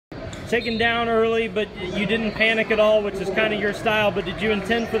taken down early, but you didn't panic at all, which is kind of your style. But did you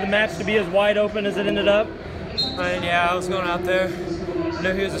intend for the match to be as wide open as it ended up? I mean, yeah, I was going out there. I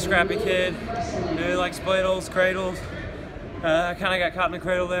knew he was a scrappy kid. I knew he liked spladles, cradles. I kind of got caught in the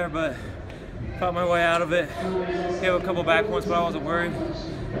cradle there, but fought my way out of it. Gave a couple back points, but I wasn't worried.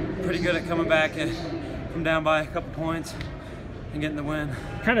 Pretty good at coming back from down by a couple points and getting the win.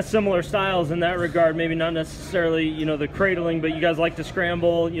 Kind of similar styles in that regard, maybe not necessarily, you know, the cradling, but you guys like to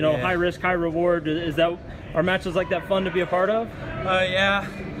scramble, you know, high risk, high reward. Are matches like that fun to be a part of? Yeah,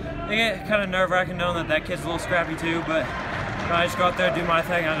 I get kind of nerve-wracking knowing that kid's a little scrappy too, but I just go out there and do my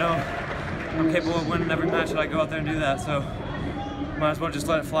thing. I know I'm capable of winning every match that I go out there and do that, so might as well just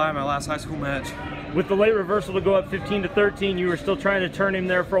let it fly my last high school match. With the late reversal to go up 15-13, you were still trying to turn him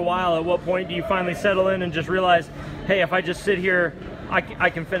there for a while. At what point do you finally settle in and just realize, hey, if I just sit here, I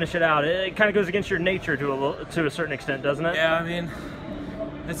can finish it out? It kind of goes against your nature to a certain extent, doesn't it? Yeah, I mean,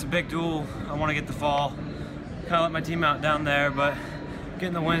 it's a big duel. I want to get the fall. Kind of let my team out down there, but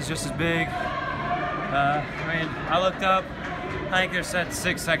getting the win's just as big. I mean, I looked up. I think there's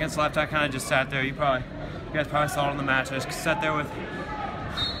 6 seconds left. I kind of just sat there. You guys probably saw it in the match. I just sat there with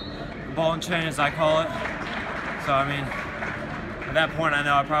the ball and chain, as I call it. So, I mean, at that point, I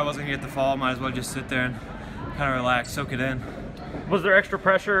know I probably wasn't going to get the fall. Might as well just sit there and kind of relax, soak it in. Was there extra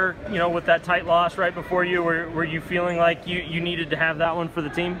pressure, you know, with that tight loss right before you? Were you feeling like you needed to have that one for the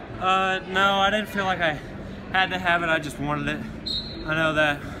team? No, I didn't feel like I had to have it. I just wanted it. I know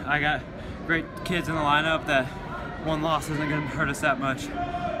that I got great kids in the lineup, that one loss isn't going to hurt us that much.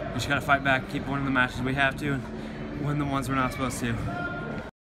 We just got to fight back, keep winning the matches we have to, and win the ones we're not supposed to.